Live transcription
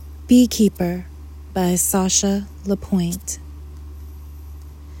Beekeeper by Sasha, LaPointe.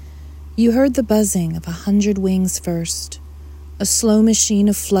 You heard the buzzing of 100 wings first, a slow machine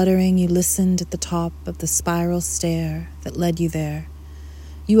of fluttering. You listened at the top of the spiral stair that led you there.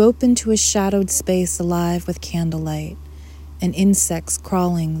 You opened to a shadowed space alive with candlelight and insects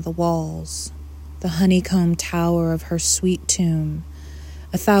crawling the walls, the honeycomb tower of her sweet tomb,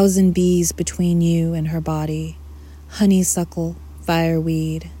 1,000 bees between you and her body, honeysuckle,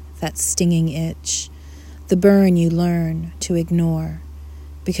 fireweed, that stinging itch, the burn you learn to ignore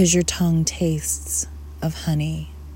because your tongue tastes of honey.